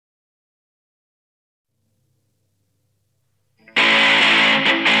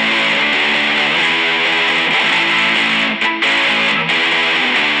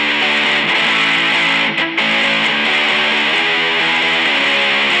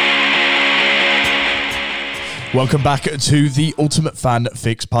Welcome back to the Ultimate Fan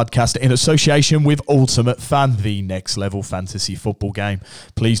Fix podcast in association with Ultimate Fan, the next level fantasy football game.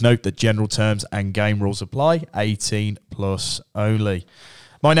 Please note that general terms and game rules apply, 18 plus only.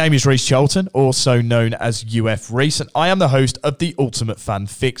 My name is Reece Charlton, also known as UF Reece, and I am the host of the Ultimate Fan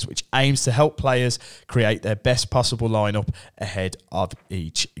Fix, which aims to help players create their best possible lineup ahead of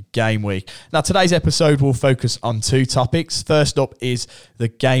each game week. Now, today's episode will focus on two topics. First up is the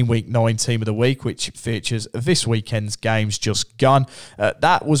Game Week 9 Team of the Week, which features this weekend's games just gone.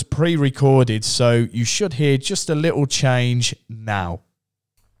 That was pre-recorded, so you should hear just a little change now.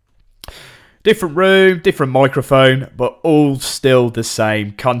 Different room, different microphone, but all still the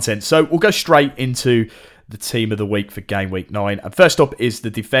same content. So we'll go straight into the team of the week for Game Week 9. And first up is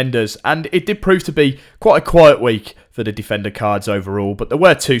the defenders. And it did prove to be quite a quiet week for the defender cards overall, but there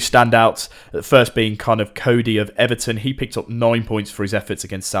were two standouts. The first being Cody of Everton. He picked up 9 points for his efforts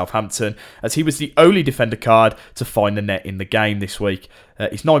against Southampton, as he was the only defender card to find the net in the game this week.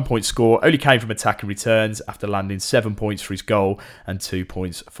 His 9-point score only came from attack and returns after landing 7 points for his goal and 2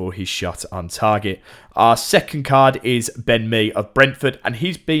 points for his shot on target. Our second card is Ben Mee of Brentford, and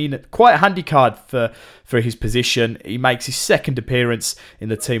he's been quite a handy card for his position. He makes his second appearance in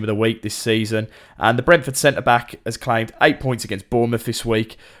the team of the week this season, and the Brentford centre-back has claimed 8 points against Bournemouth this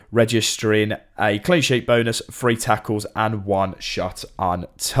week, registering a clean sheet bonus, 3 tackles and 1 shot on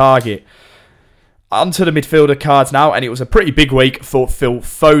target. Onto the midfielder cards now, and it was a pretty big week for Phil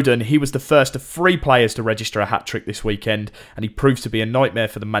Foden. He was the first of 3 players to register a hat-trick this weekend, and he proves to be a nightmare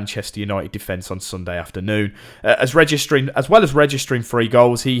for the Manchester United defence on Sunday afternoon. As well as registering 3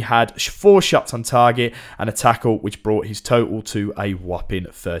 goals, he had 4 shots on target and a tackle, which brought his total to a whopping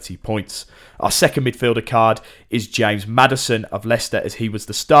 30 points. Our second midfielder card is James Maddison of Leicester, as he was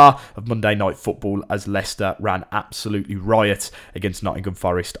the star of Monday Night Football as Leicester ran absolutely riot against Nottingham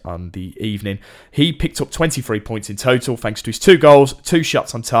Forest on the evening. He picked up 23 points in total thanks to his 2 goals, 2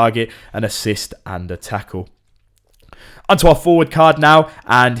 shots on target, an assist and a tackle. Onto our forward card now,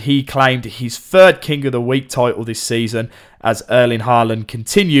 and he claimed his 3rd King of the Week title this season as Erling Haaland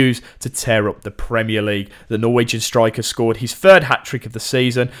continues to tear up the Premier League. The Norwegian striker scored his 3rd hat-trick of the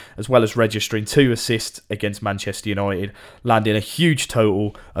season, as well as registering 2 assists against Manchester United, landing a huge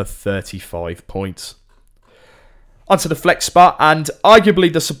total of 35 points. Onto the flex spot, and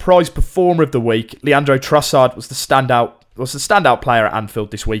arguably the surprise performer of the week, Leandro Trossard was the standout player at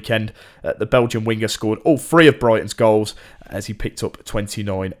Anfield this weekend. The Belgian winger scored all 3 of Brighton's goals as he picked up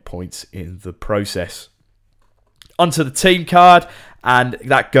 29 points in the process. Onto the team card, and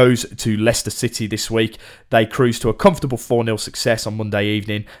that goes to Leicester City this week. They cruised to a comfortable 4-0 success on Monday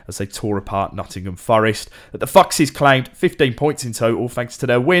evening as they tore apart Nottingham Forest. The Foxes claimed 15 points in total thanks to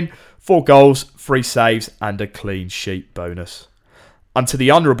their win, 4 goals, 3 saves and a clean sheet bonus. Onto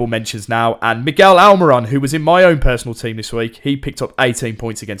the honourable mentions now, and Miguel Almiron, who was in my own personal team this week, he picked up 18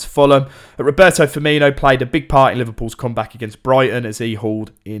 points against Fulham. Roberto Firmino played a big part in Liverpool's comeback against Brighton as he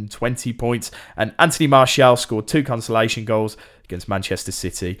hauled in 20 points, and Anthony Martial scored 2 consolation goals against Manchester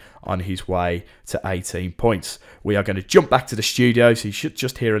City on his way to 18 points. We are going to jump back to the studio, so you should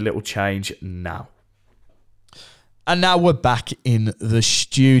just hear a little change now. And now we're back in the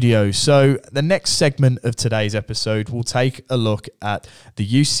studio. So the next segment of today's episode will take a look at the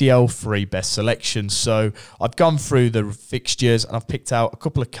UCL 3 best selections. So I've gone through the fixtures and I've picked out a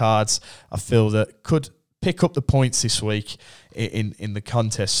couple of cards I feel that could pick up the points this week in the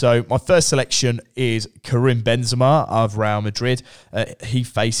contest. So my first selection is Karim Benzema of Real Madrid. He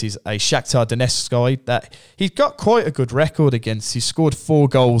faces a Shakhtar Donetsk side that he's got quite a good record against. He's scored 4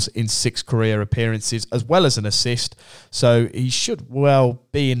 goals in 6 career appearances as well as an assist. So he should well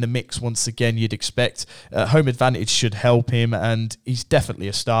be in the mix once again, you'd expect. Home advantage should help him, and he's definitely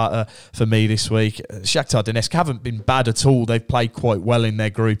a starter for me this week. Shakhtar Donetsk haven't been bad at all. They've played quite well in their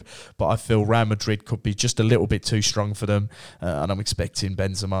group, but I feel Real Madrid could be just a little bit too strong for them. And I'm expecting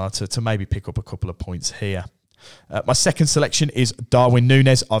Benzema to maybe pick up a couple of points here. My second selection is Darwin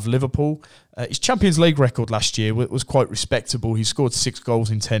Núñez of Liverpool. His Champions League record last year was quite respectable. He scored 6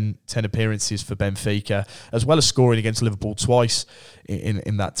 goals in 10 appearances for Benfica, as well as scoring against Liverpool twice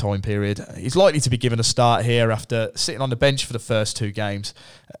in that time period. He's likely to be given a start here after sitting on the bench for the first 2 games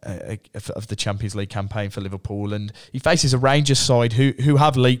of the Champions League campaign for Liverpool. And he faces a Rangers side who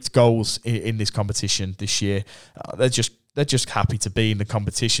have leaked goals in this competition this year. They're just happy to be in the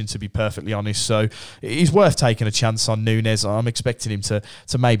competition, to be perfectly honest. So he's worth taking a chance on Núñez. I'm expecting him to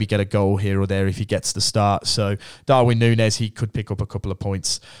maybe get a goal here or there if he gets the start. So Darwin Núñez, he could pick up a couple of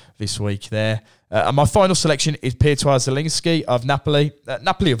points this week there. And my final selection is Piotr Zielinski of Napoli.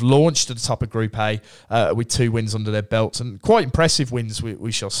 Napoli have launched at the top of Group A with 2 wins under their belts, and quite impressive wins,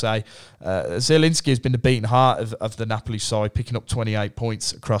 we shall say. Zielinski has been the beating heart of the Napoli side, picking up 28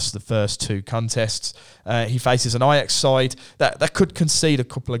 points across the first 2 contests. He faces an Ajax side that could concede a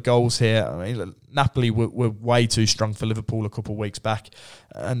couple of goals here. I mean, Napoli were way too strong for Liverpool a couple of weeks back,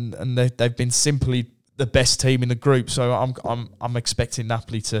 and they've been simply the best team in the group, so I'm expecting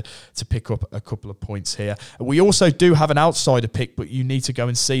Napoli to pick up a couple of points here. We also do have an outsider pick, but you need to go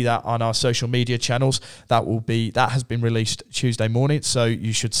and see that on our social media channels. That has been released Tuesday morning, so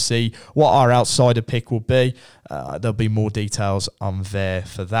you should see what our outsider pick will be. There'll be more details on there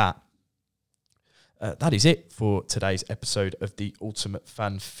for that. That is it for today's episode of the Ultimate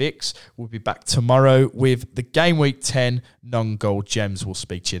Fan Fix. We'll be back tomorrow with the Game Week 10 non-gold gems. We'll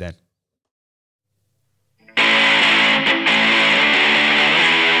speak to you then.